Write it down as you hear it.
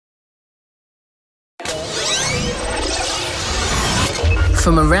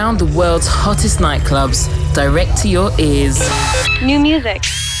From around the world's hottest nightclubs, direct to your ears. New music.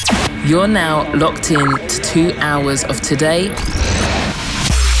 You're now locked in to 2 hours of today.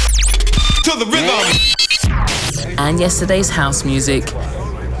 To the rhythm. And yesterday's house music.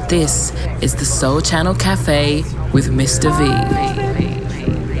 This is the Soul Channel Cafe with Mr. V.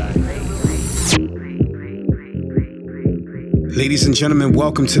 Ladies and gentlemen,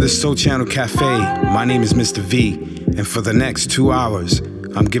 welcome to the Soul Channel Cafe. My name is Mr. V, and for the next 2 hours,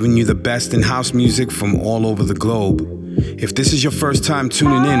 I'm giving you the best in house music from all over the globe. If this is your first time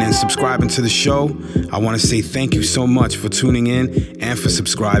tuning in and subscribing to the show, I want to say thank you so much for tuning in and for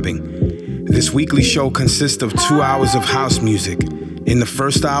subscribing. This weekly show consists of 2 hours of house music. In the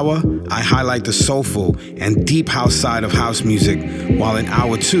first hour, I highlight the soulful and deep house side of house music, while in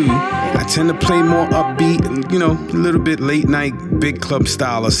hour 2, I tend to play more upbeat, a little bit late night, big club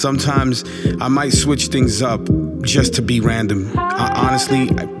style, or sometimes I might switch things up just to be random. Honestly,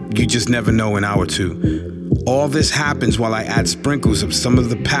 you just never know in hour 2. All this happens while I add sprinkles of some of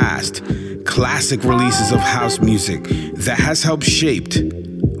the past classic releases of house music that has helped shaped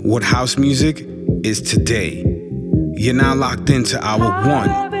what house music is today. You're now locked into hour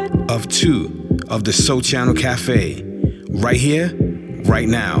 1 of 2 of the Soul Channel Cafe, right here, right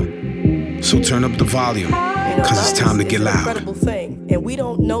now. So turn up the volume, because it's time to get loud. It's an incredible thing, and we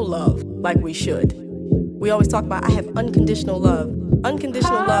don't know love like we should. We always talk about, I have unconditional love.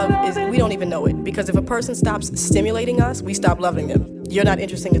 Unconditional love is, we don't even know it, because if a person stops stimulating us, we stop loving them. You're not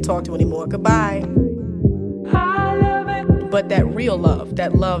interesting to talk to anymore. Goodbye. But that real love,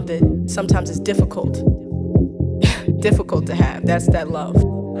 that love that sometimes is difficult to have, that's that love.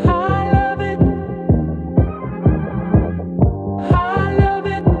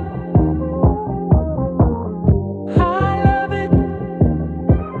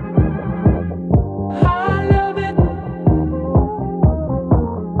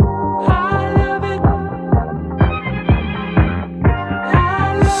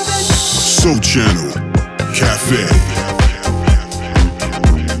 Soul Channel Cafe.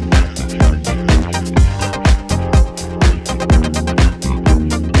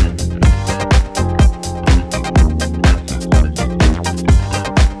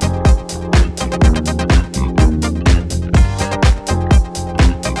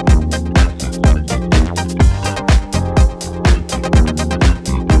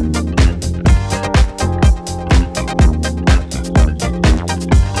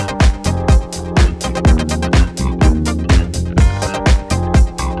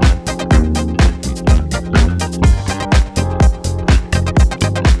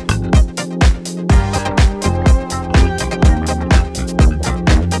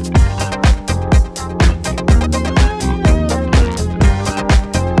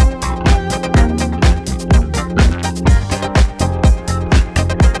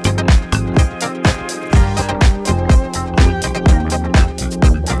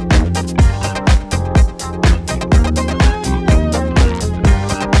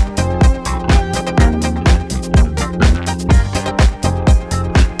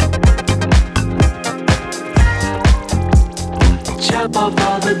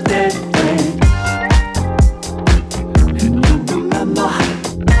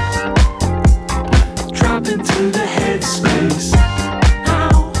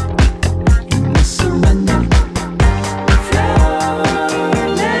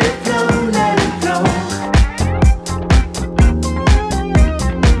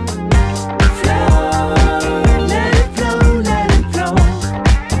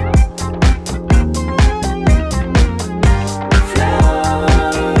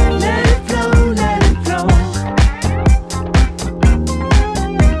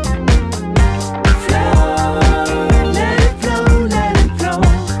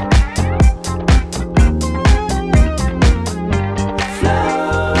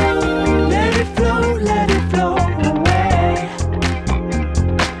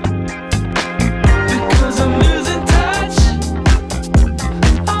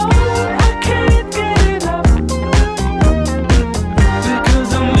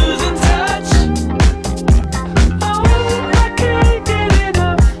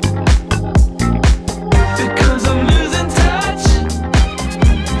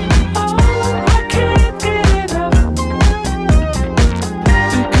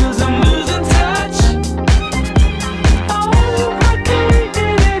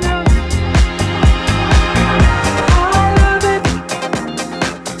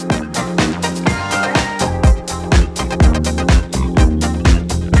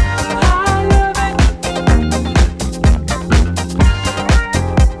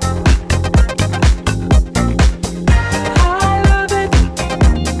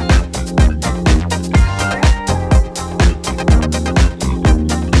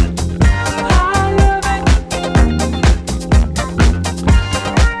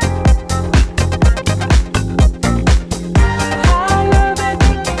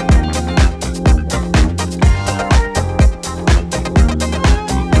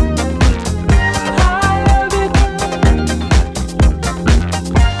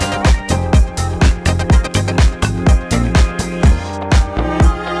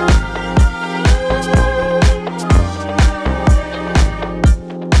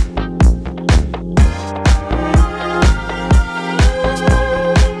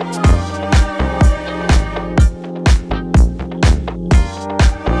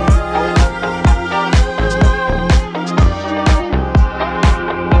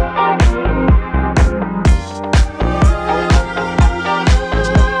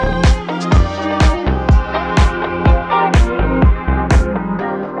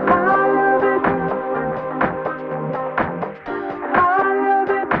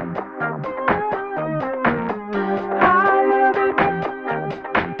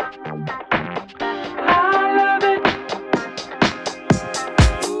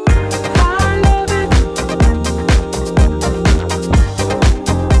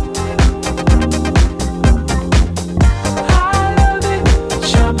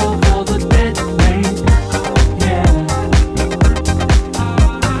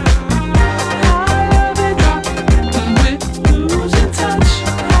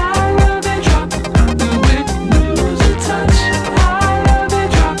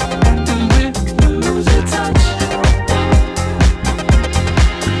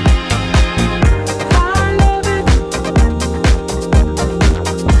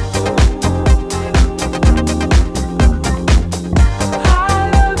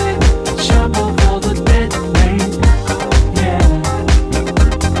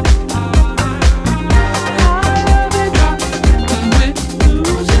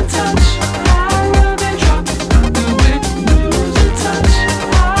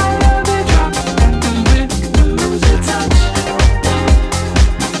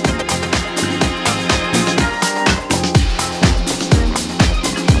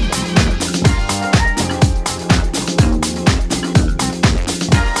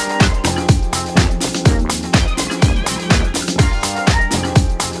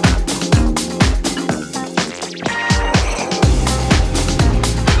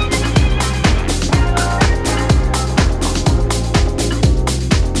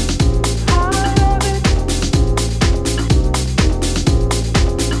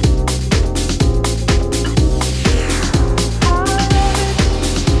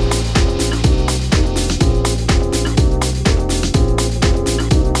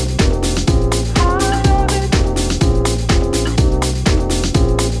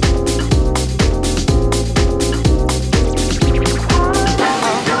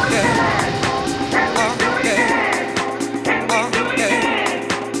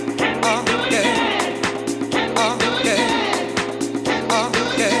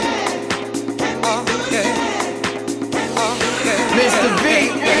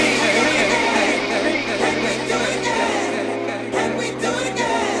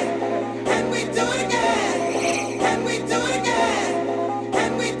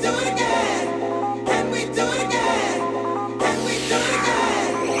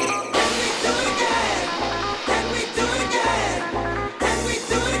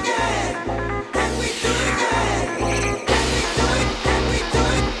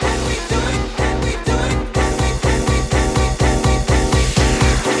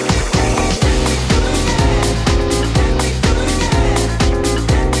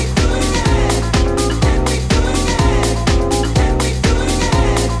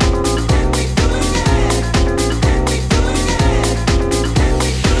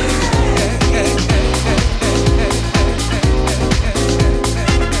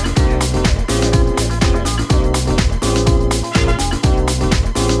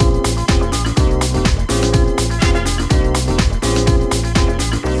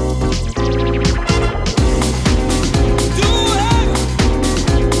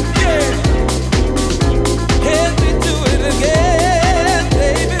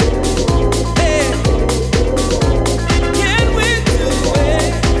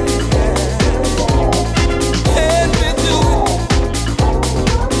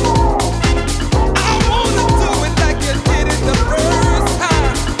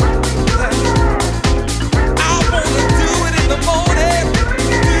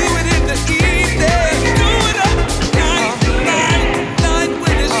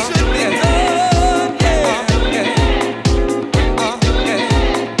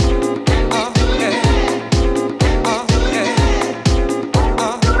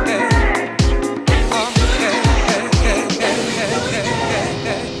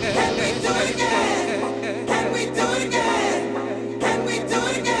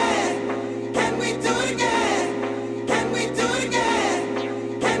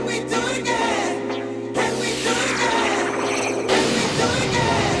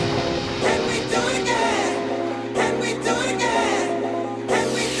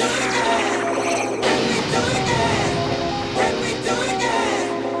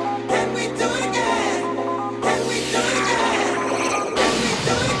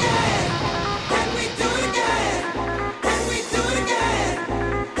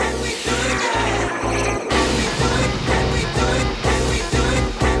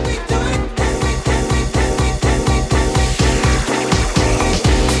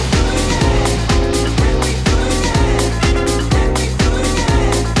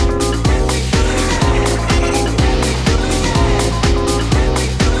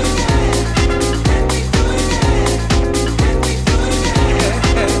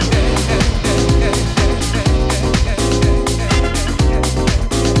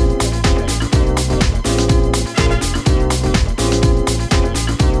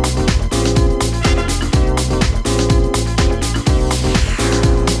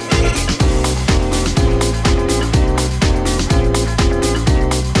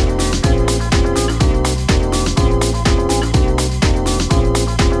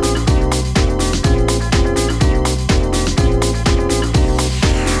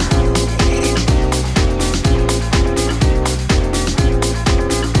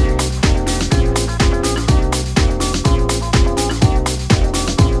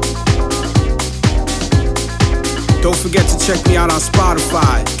 check me out on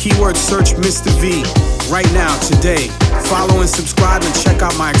Spotify. Keyword search Mr. V. Right now, today. Follow and subscribe and check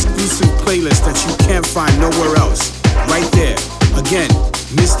out my exclusive playlist that you can't find nowhere else. Right there. Again,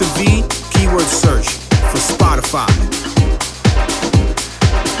 Mr. V, keyword search for Spotify.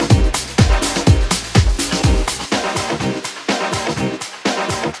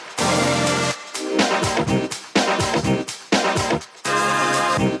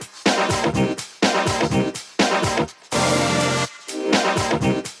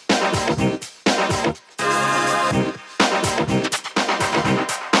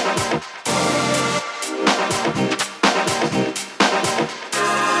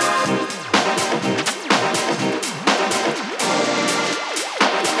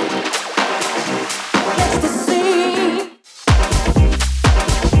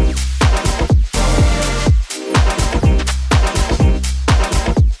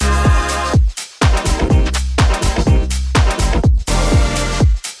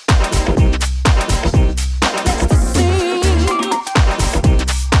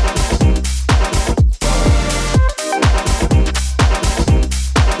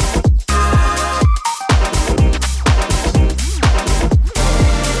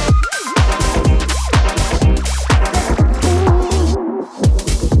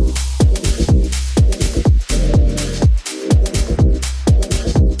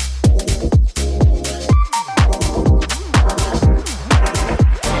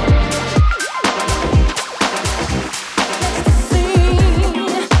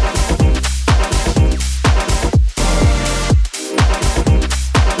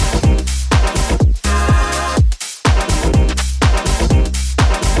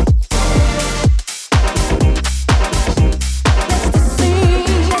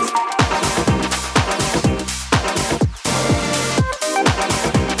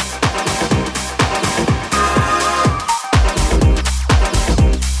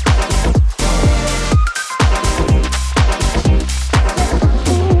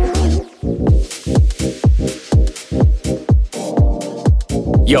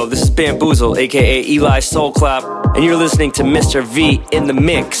 Yo, this is Bamboozle, aka Eli Soulclap, and you're listening to Mr. V in the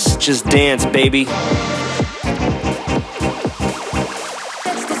mix. Just dance, baby.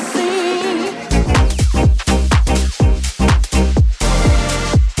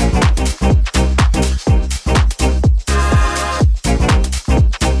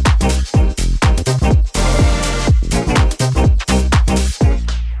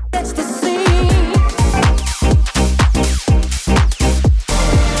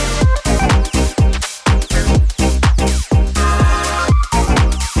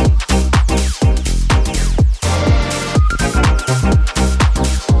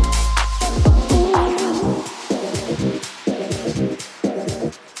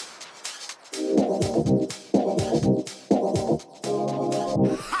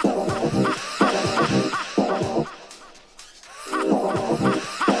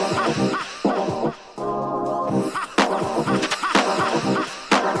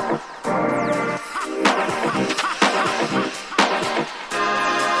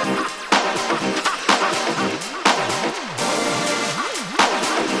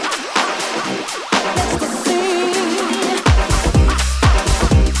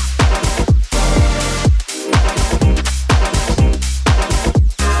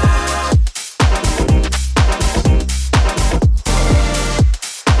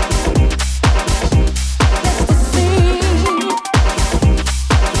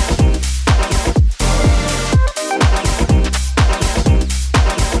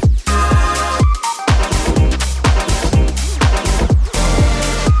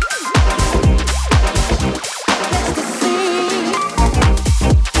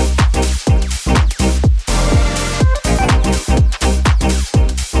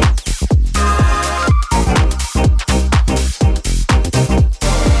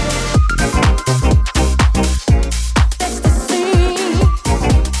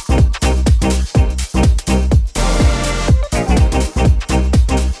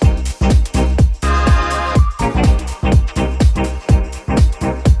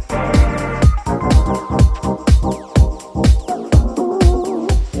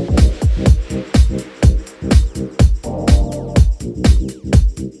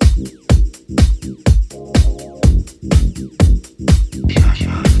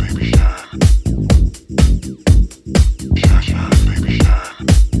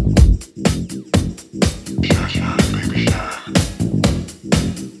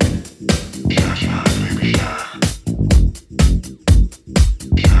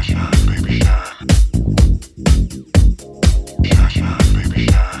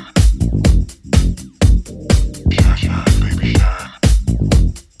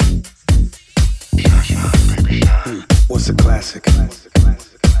 What's a classic?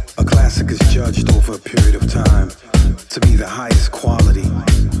 A classic is judged over a period of time to be the highest quality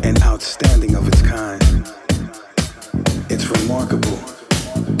and outstanding of its kind. It's remarkable.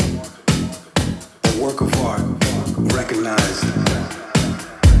 A work of art recognized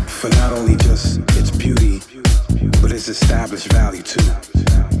for not only just its beauty, but its established value too.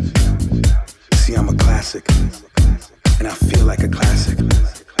 See, I'm a classic, and I feel like a classic.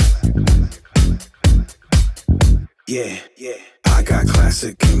 Yeah, I got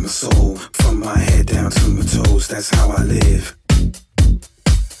classic in my soul, from my head down to my toes, that's how I live.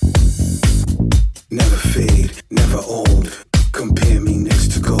 Never fade, never old, compare me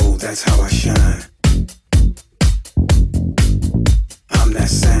next to gold, that's how I shine. I'm that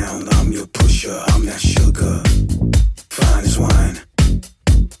sound, I'm your pusher, I'm that sugar, fine as wine.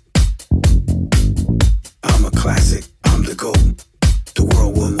 I'm a classic, I'm the GOAT, the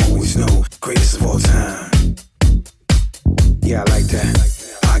world will always know, greatest of all time. Yeah, I like that.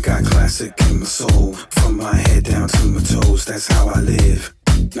 I got classic in my soul, from my head down to my toes, that's how I live.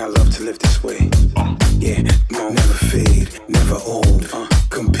 And I love to live this way. Yeah, never fade, never old.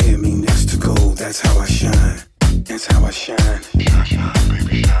 Compare me next to gold, that's how I shine. That's how I shine.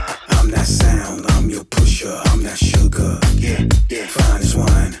 I'm that sound, I'm your pusher, I'm that sugar. Yeah, fine as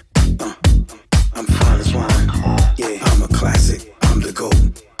wine. I'm fine as wine. Yeah, I'm a classic, I'm the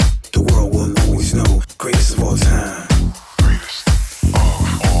GOAT. The world will always know, greatest of all time.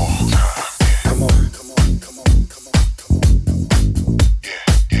 Come on.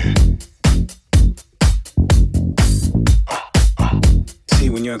 See,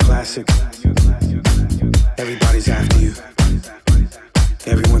 when you're a classic, everybody's after you.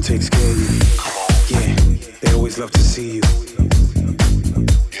 Everyone takes care of you. Yeah, they always love to see you.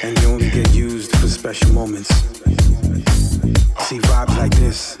 And you only get used for special moments. See, vibes like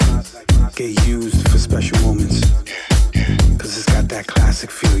this get used for special moments. Cause it's got that classic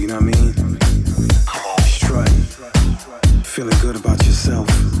feel, you know what I mean? Strutting, feeling good about yourself,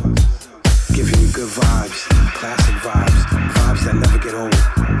 giving you good vibes, classic vibes, vibes that never get old,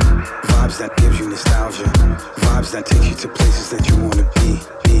 vibes that gives you nostalgia, vibes that take you to places that you wanna be.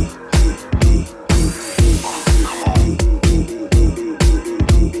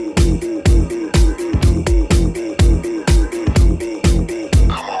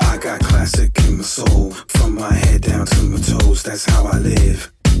 I got classic in my soul, from my head down to my toes, that's how I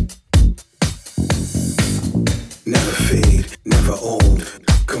live. Never fade, never old,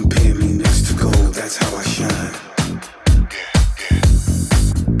 compare me next to gold, that's how I shine.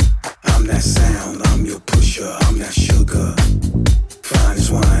 I'm that sound, I'm your pusher, I'm that sugar, fine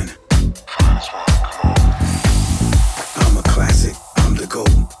as wine. I'm a classic, I'm the GOAT,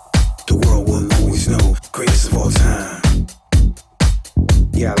 the world will always know, greatest of all time.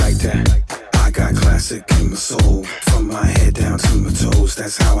 Yeah, I like that. I got classic in my soul, from my head down to my toes,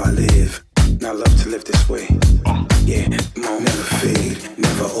 that's how I live. And I love to live this way. Yeah, never fade,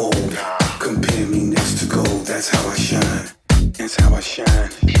 never old, compare me next to gold, that's how I shine. That's how I shine.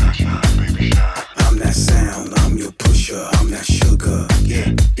 I'm that sound, I'm your pusher, I'm that sugar.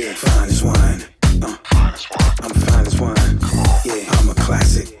 Yeah, fine as wine. I'm fine as wine. Yeah, I'm a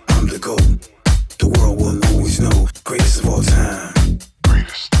classic, I'm the GOAT. The world will always know, greatest of all time.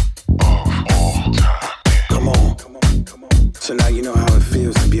 Come on. So now you know how it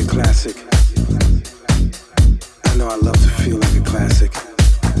feels to be a classic. I know I love to feel like a classic.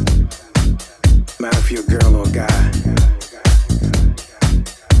 Matter if you're a girl or a guy.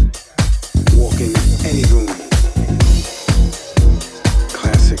 Walk in any room.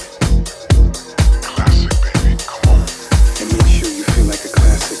 Classic. Classic, baby, come on. And make sure you feel like a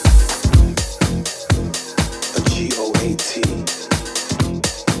classic. A GOAT.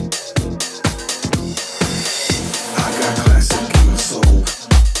 I got classic in my soul.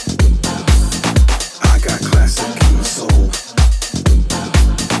 I got classic in my soul.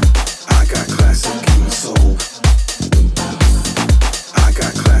 I got classic in my soul. I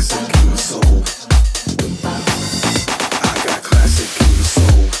got classic in my soul. I got classic in my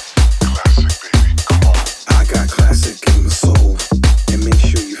soul. Classic, baby, come on. I got classic in my soul. And make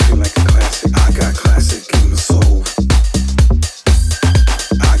sure you feel like a classic. I got classic in my soul.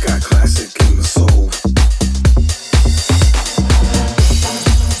 I got classic in my soul.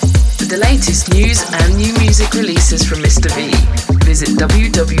 For the latest news and new music releases from Mr. V, visit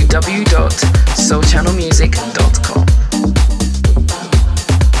www.soulchannelmusic.com.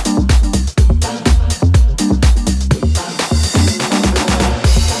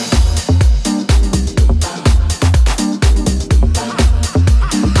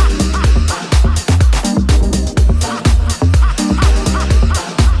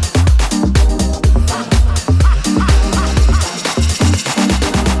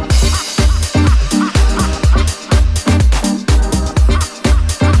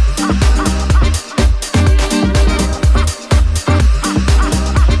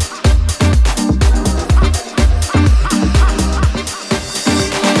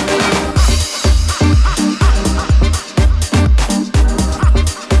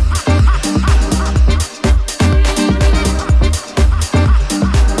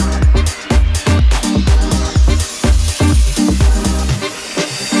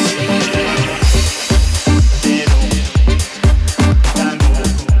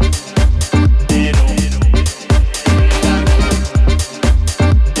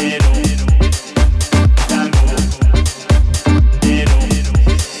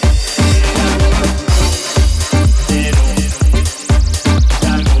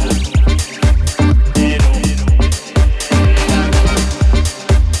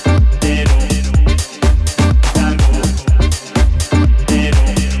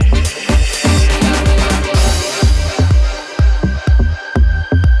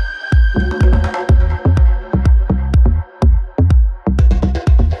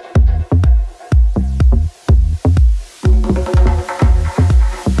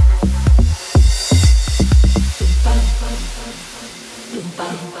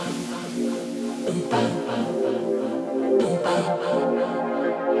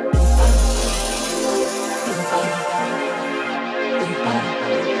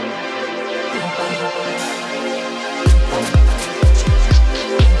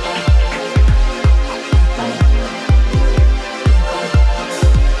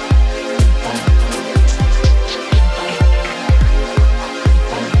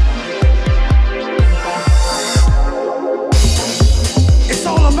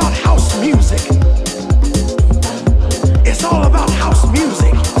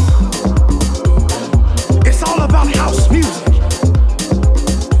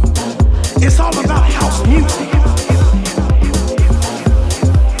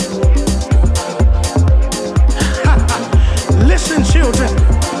 children,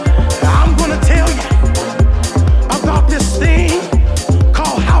 I'm gonna tell you about this thing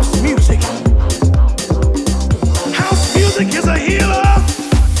called house music. House music is a healer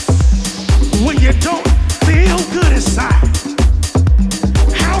when you don't feel good inside.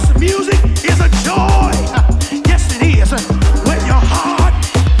 House music is a joy, yes it is, when your heart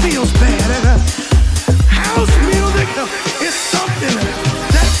feels bad. House music is something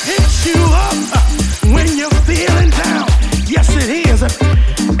that picks you up when you're feeling down, yes it is.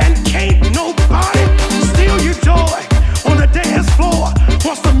 And can't nobody steal your joy on the dance floor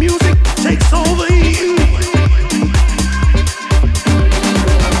once the music takes over you.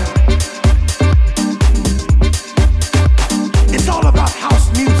 It's all about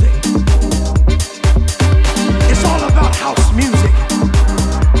house music. It's all about house music.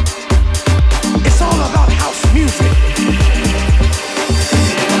 It's all about house music.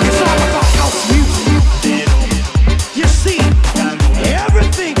 It's all about house music. You see,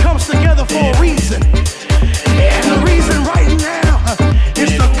 everything comes together for a reason. And the reason right now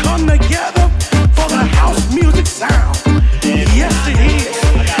is to come together for the house music sound. Yes, it is.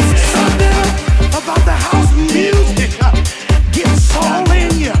 Something about the house music gets all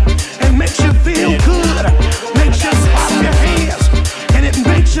in you and makes you feel good, makes you clap your hands, and it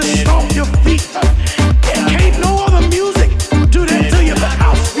makes you stomp your feet. There can't no other music do that to you but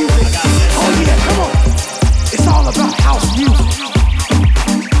house music. Oh yeah, come on. It's all about house music.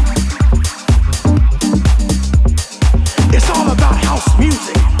 It's all about house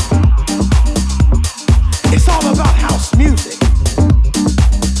music. It's all about house music.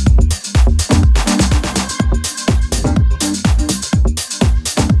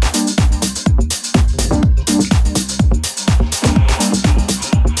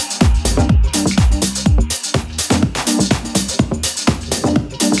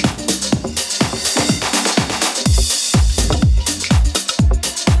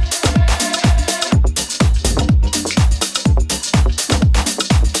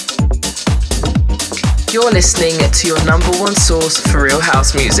 You're listening to your number one source for real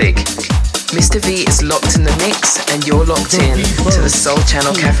house music. Mr. V is locked in the mix, and you're locked in to the Soul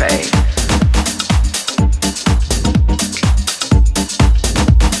Channel Cafe.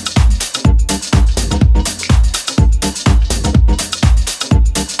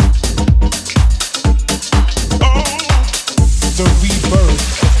 The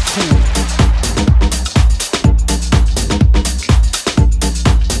rebirth of cool.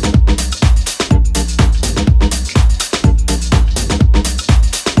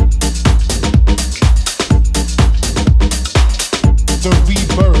 The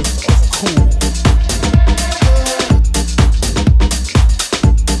rebirth of cool.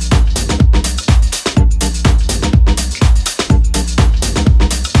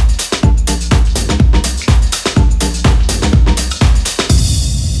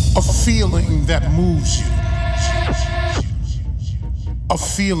 A feeling that moves you. A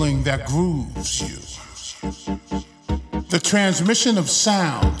feeling that grooves you. The transmission of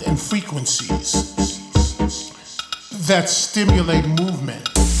sound and frequencies that stimulate movement.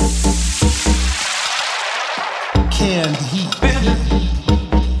 Canned heat.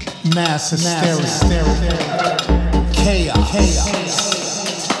 Mass hysteria. Chaos.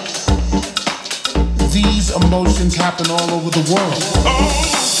 These emotions happen all over the world.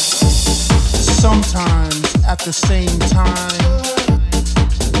 Sometimes at the same time,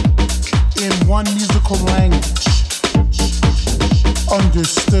 in one musical language,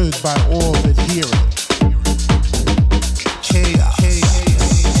 understood by all that hear it. Chaos.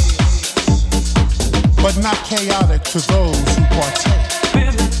 But not chaotic to those who partake.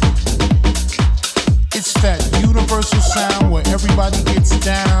 It's that universal sound where everybody gets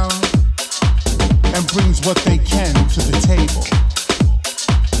down and brings what they can to the table.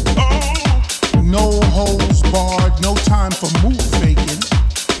 No holds barred, no time for move faking.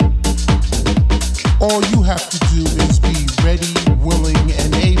 All you have to do is be ready, willing,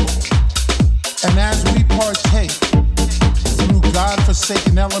 and able. And as we partake through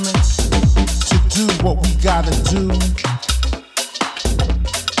God-forsaken elements to do what we gotta do,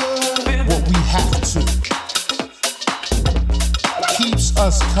 what we have to, keeps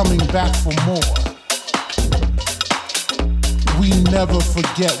us coming back for more. We never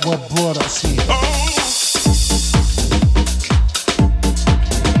forget what brought us here.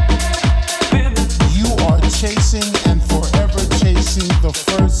 You are chasing and forever chasing the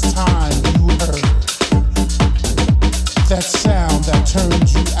first time you heard that sound that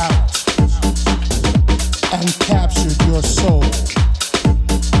turned you out and captured your soul.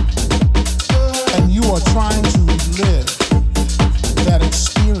 And you are trying to relive that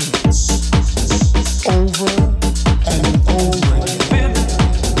experience over and over again.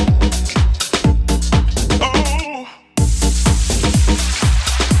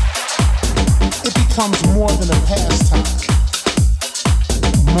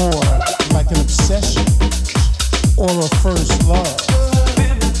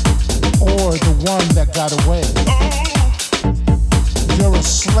 got away. You're a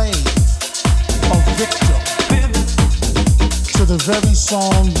slave, a victim to the very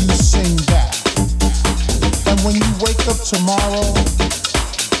song you sing back. And when you wake up tomorrow,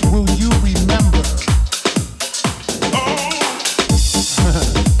 will you remember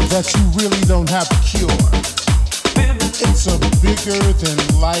that you really don't have a cure? It's a bigger than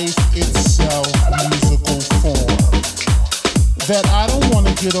life itself musical form that I don't want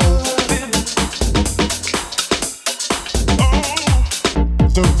to get over.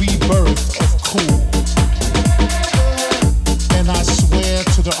 The rebirth of cool. And I swear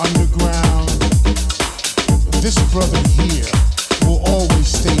to the underground, this brother here will always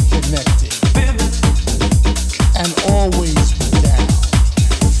stay connected and always be down.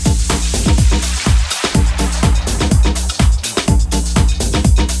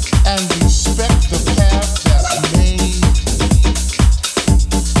 And respect the path that's made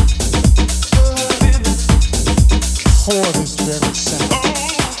for this very sound.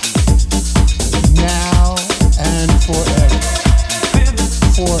 Now and forever.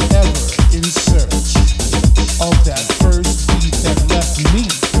 Forever in search of that first beat that left me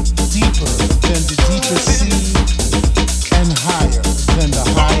deeper than the deepest sea and higher than the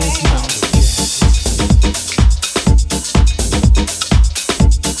highest mountain.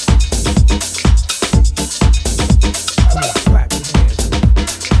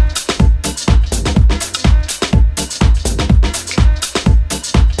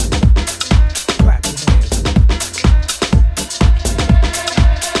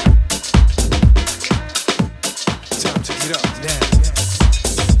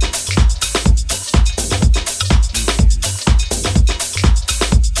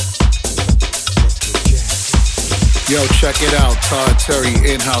 Yo, check it out, Todd Terry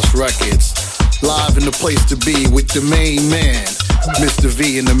In-House Records. Live in the place to be with the main man, Mr.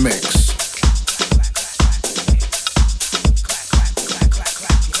 V in the mix.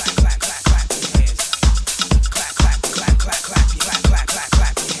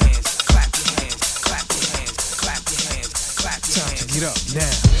 Time to get up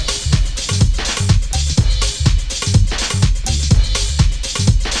now.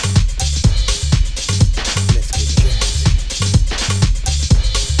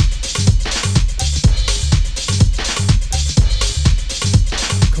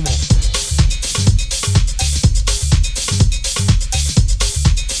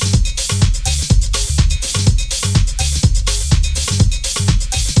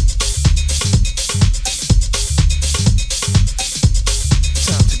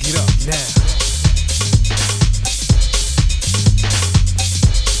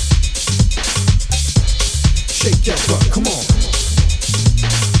 Shake your butt, come on.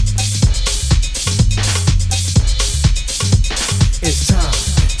 It's time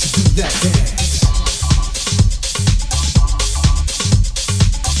to do that dance.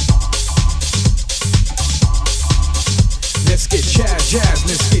 Let's get jazz, jazz,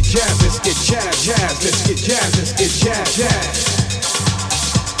 let's get jazz, let's get jazz, jazz, let's get jazz, let's get jazz, jazz.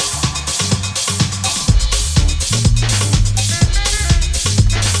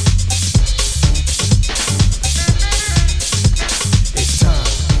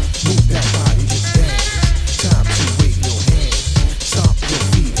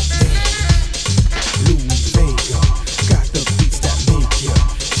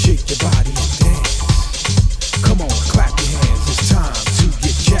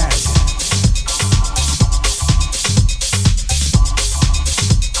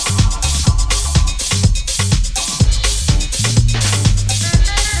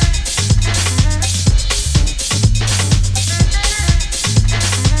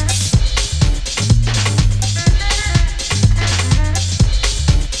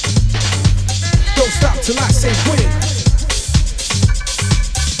 Till I say when.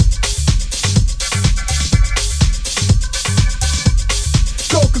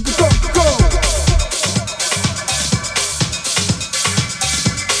 Go, go, go, go, go.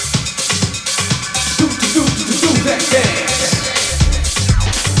 Do that dance.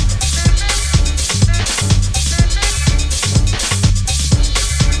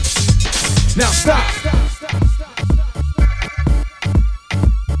 Now stop.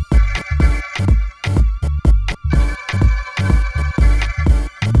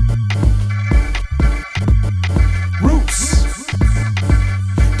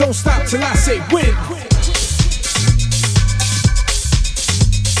 Don't stop till I say when.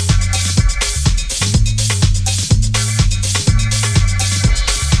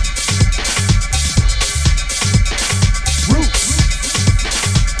 Roots.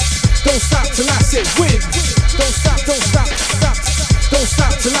 Don't stop till I say when. Don't stop, don't stop, stop. Don't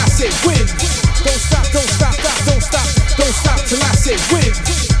stop till I say when. Don't stop, don't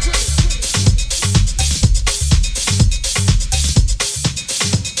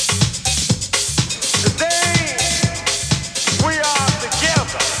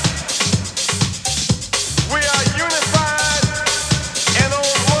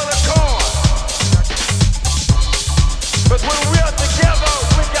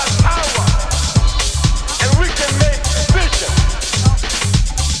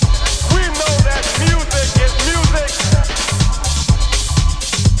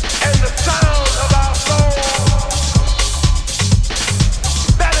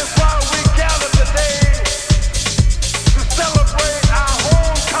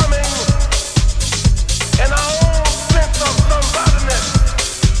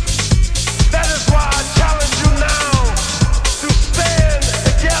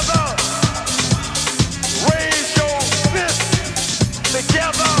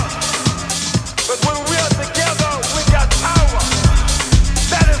together. But when we are together, we got power.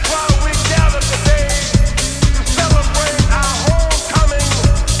 That is why we gather today to celebrate our homecoming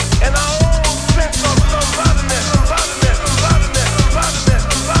and our own sense of somebodyness.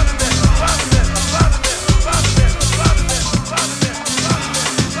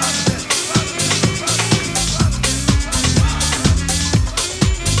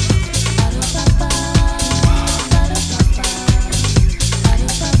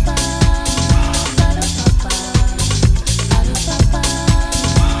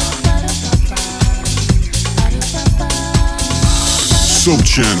 Soul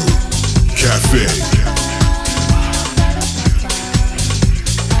Channel Cafe.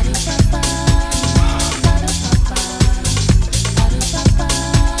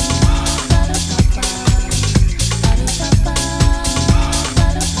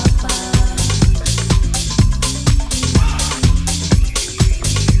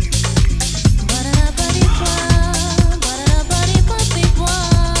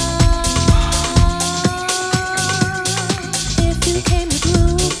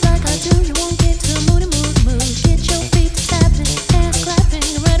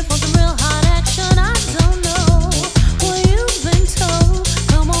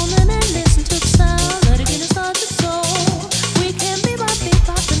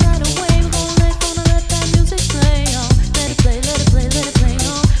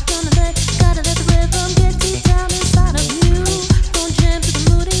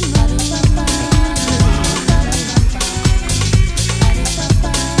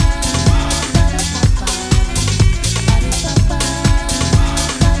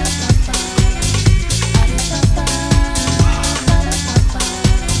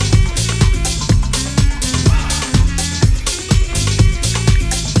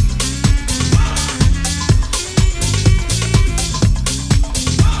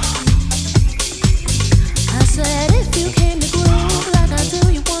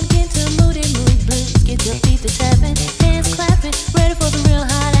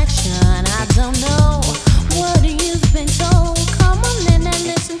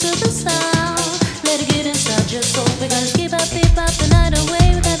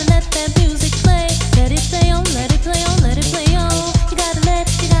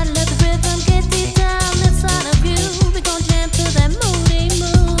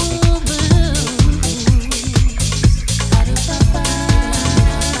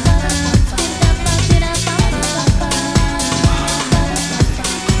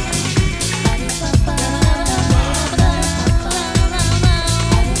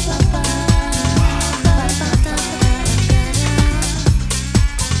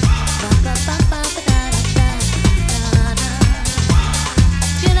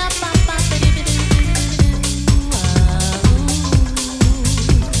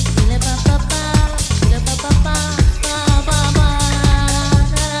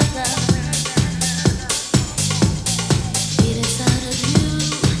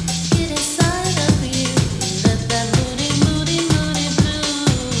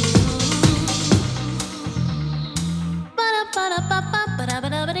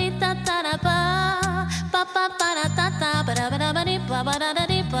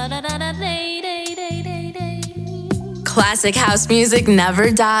 Classic house music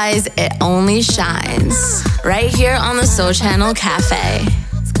never dies, it only shines. Right here on the Soul Channel Cafe.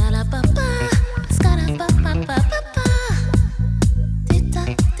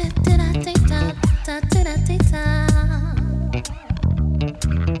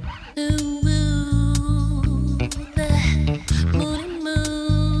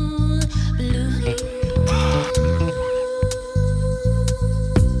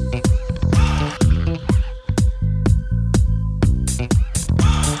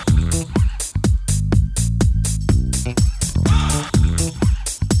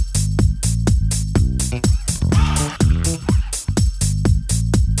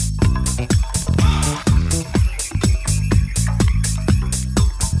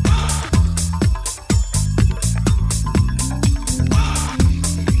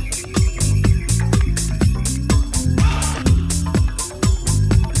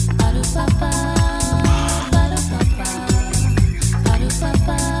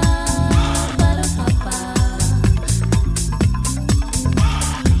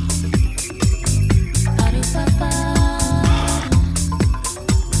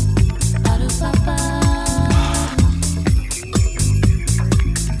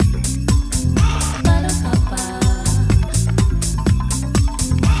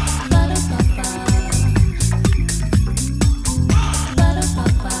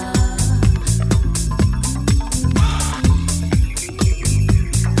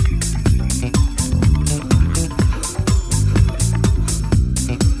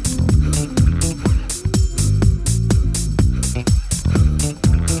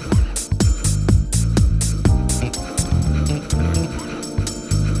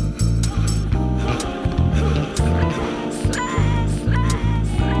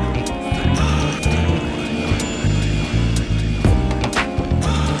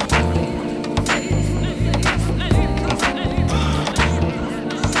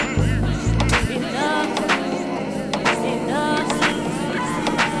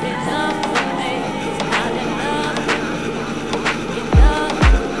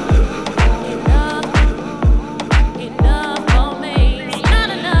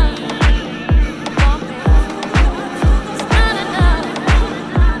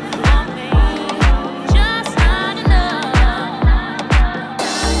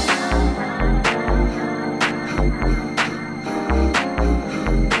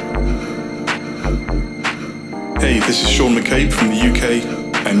 Hey, this is Sean McCabe from the UK,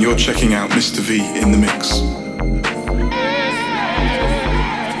 and you're checking out Mr. V in the Mix.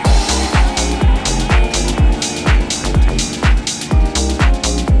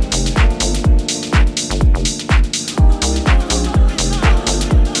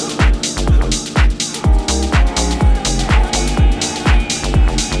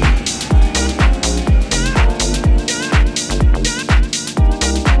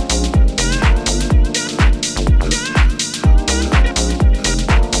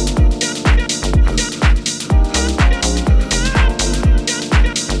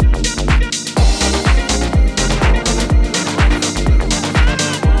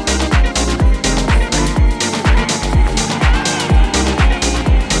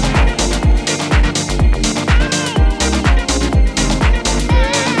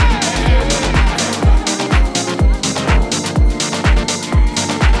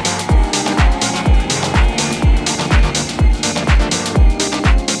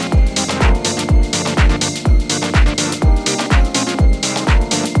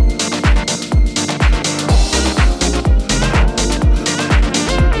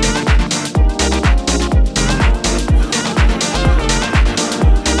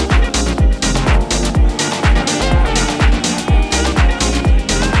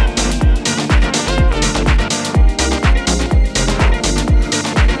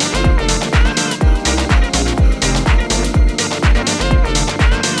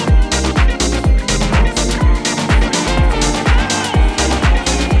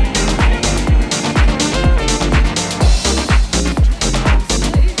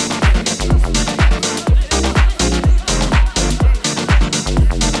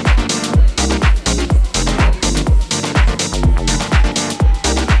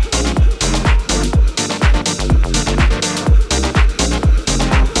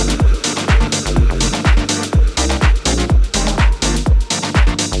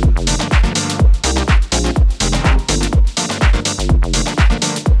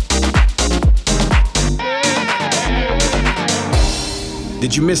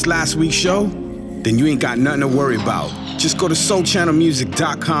 Did you miss last week's show? Then you ain't got nothing to worry about. Just go to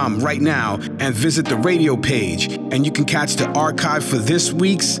soulchannelmusic.com right now and visit the radio page, and you can catch the archive for this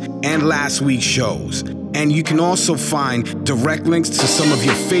week's and last week's shows. And you can also find direct links to some of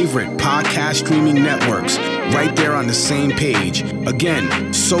your favorite podcast streaming networks right there on the same page. Again,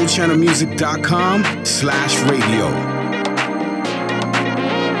 soulchannelmusic.com/radio.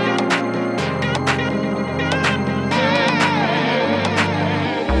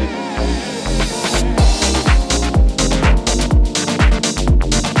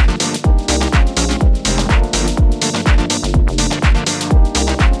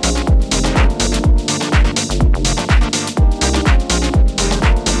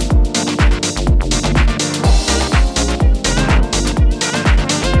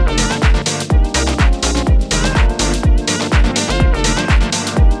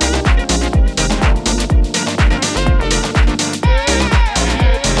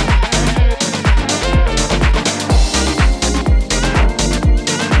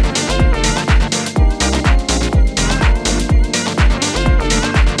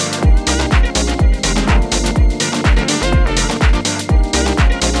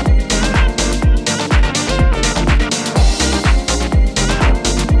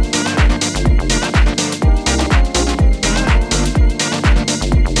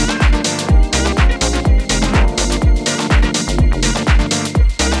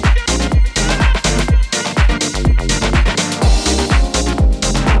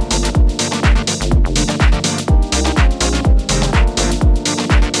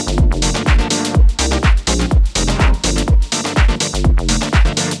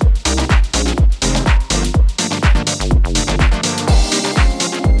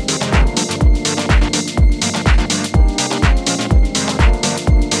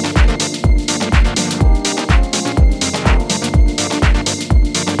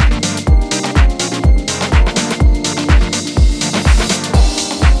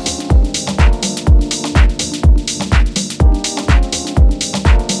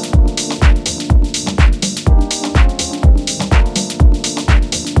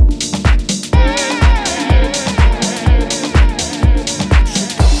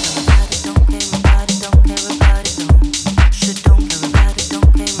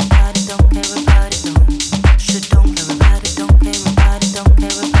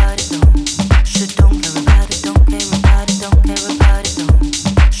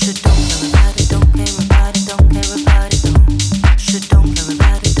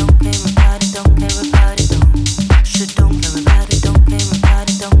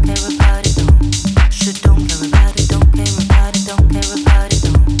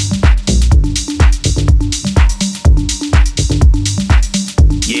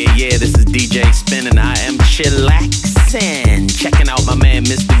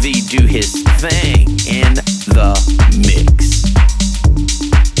 Mr. V do his thing in the mix.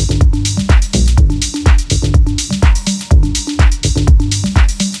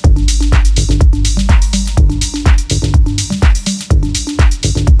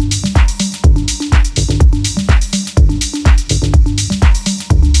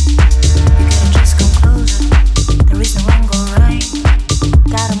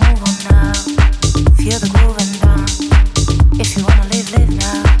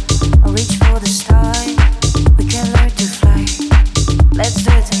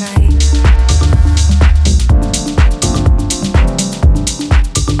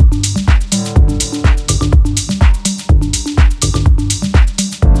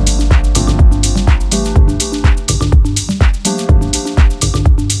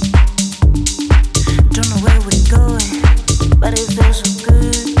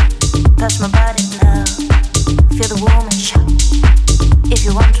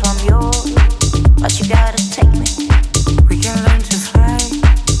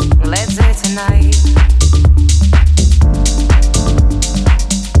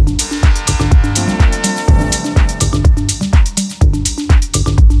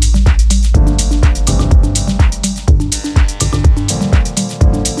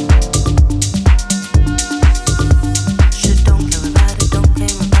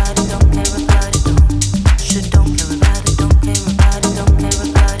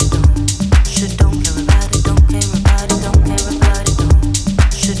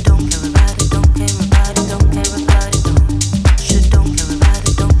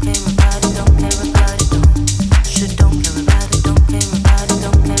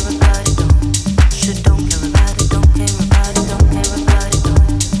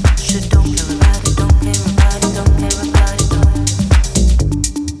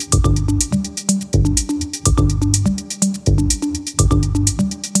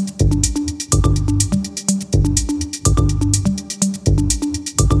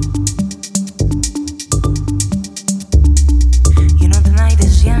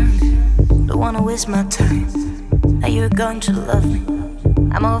 My time. Are you going to love me?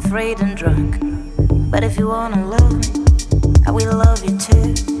 I'm all afraid and drunk. But if you wanna love me, I will love you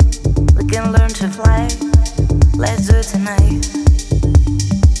too. We can learn to fly. Let's do it tonight.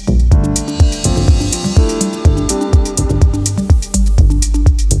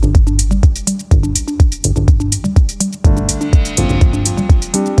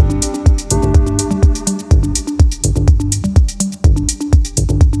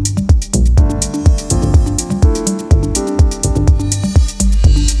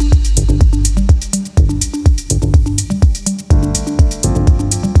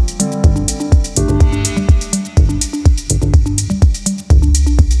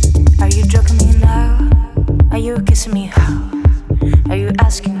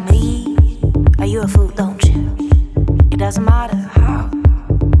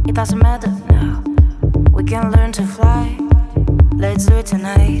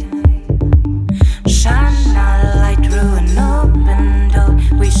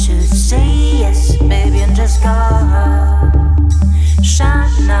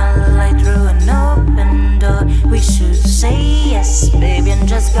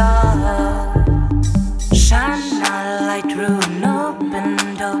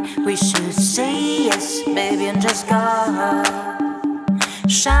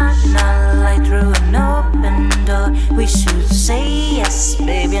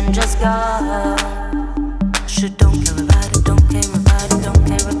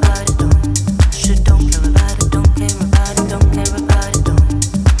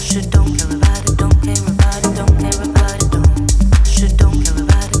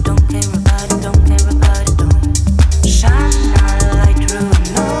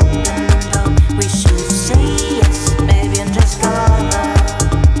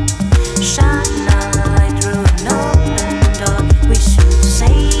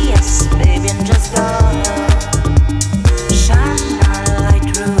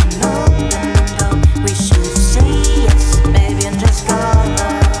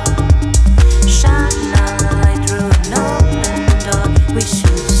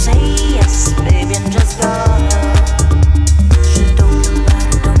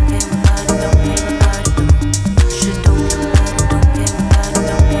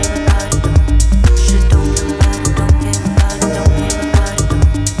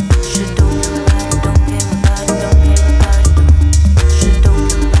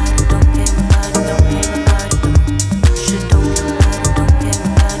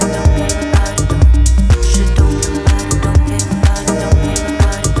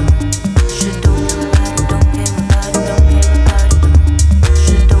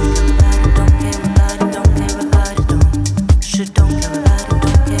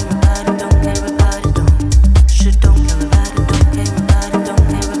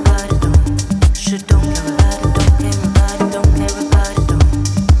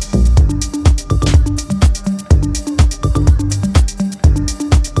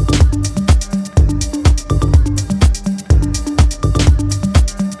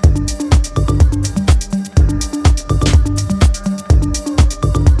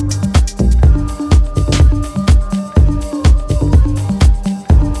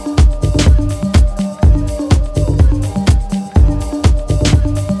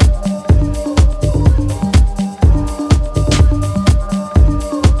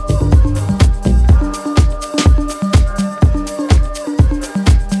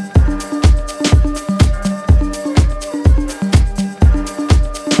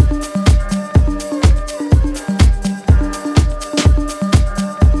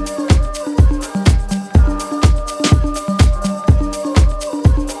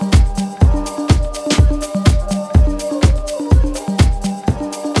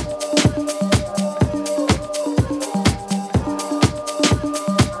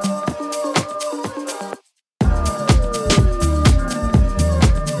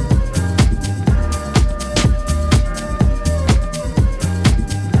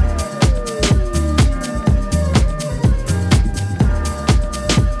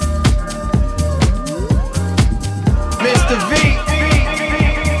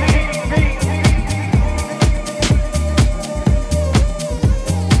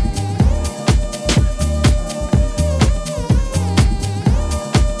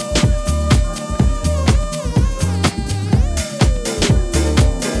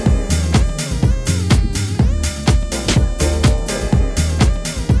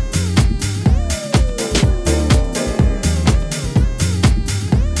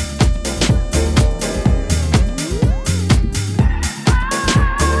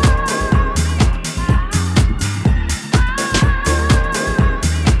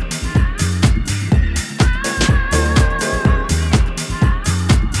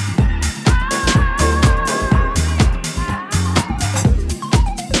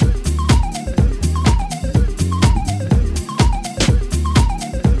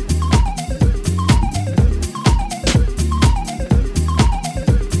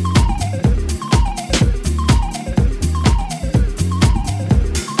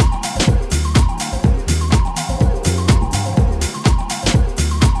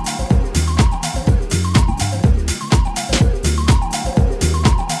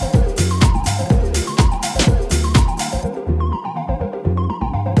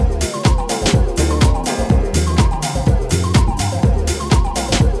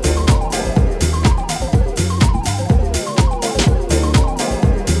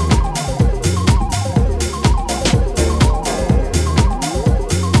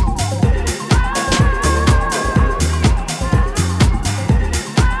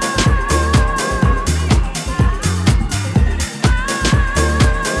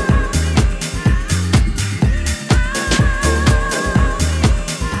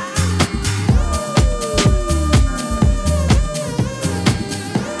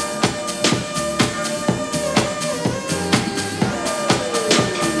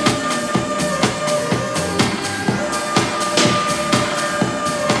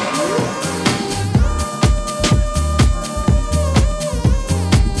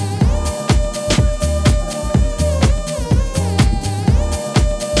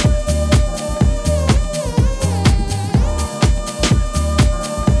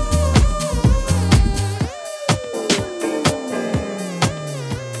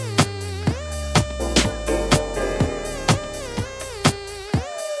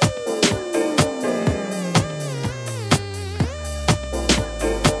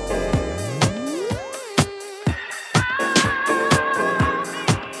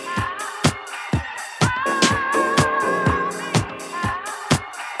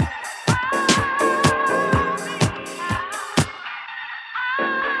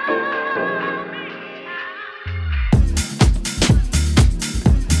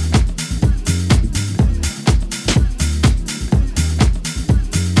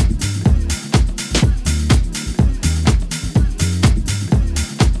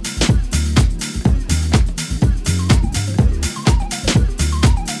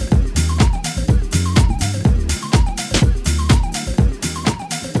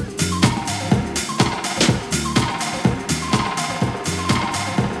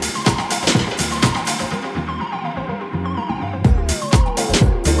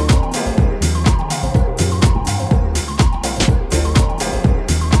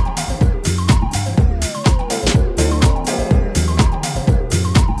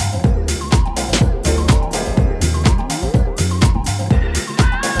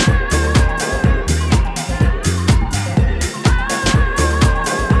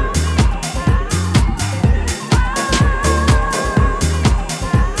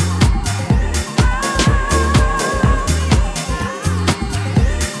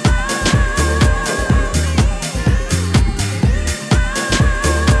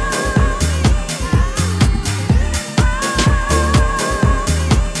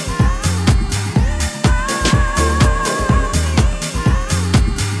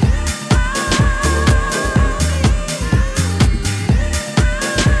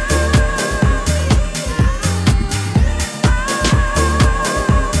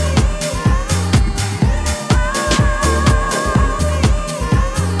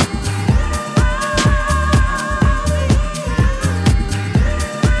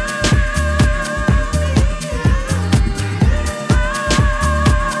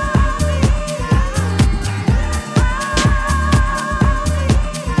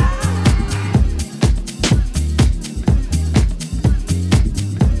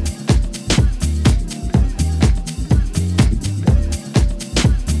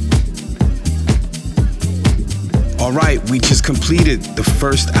 we just completed the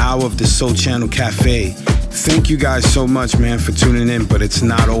first hour of the Soul Channel Cafe. Thank you guys so much, man, for tuning in, but it's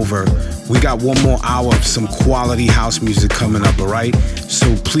not over. We got one more hour of some quality house music coming up, all right?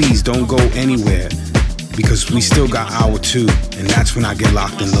 So please don't go anywhere, because we still got hour 2, and that's when I get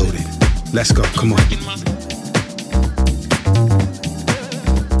locked and loaded. Let's go, come on.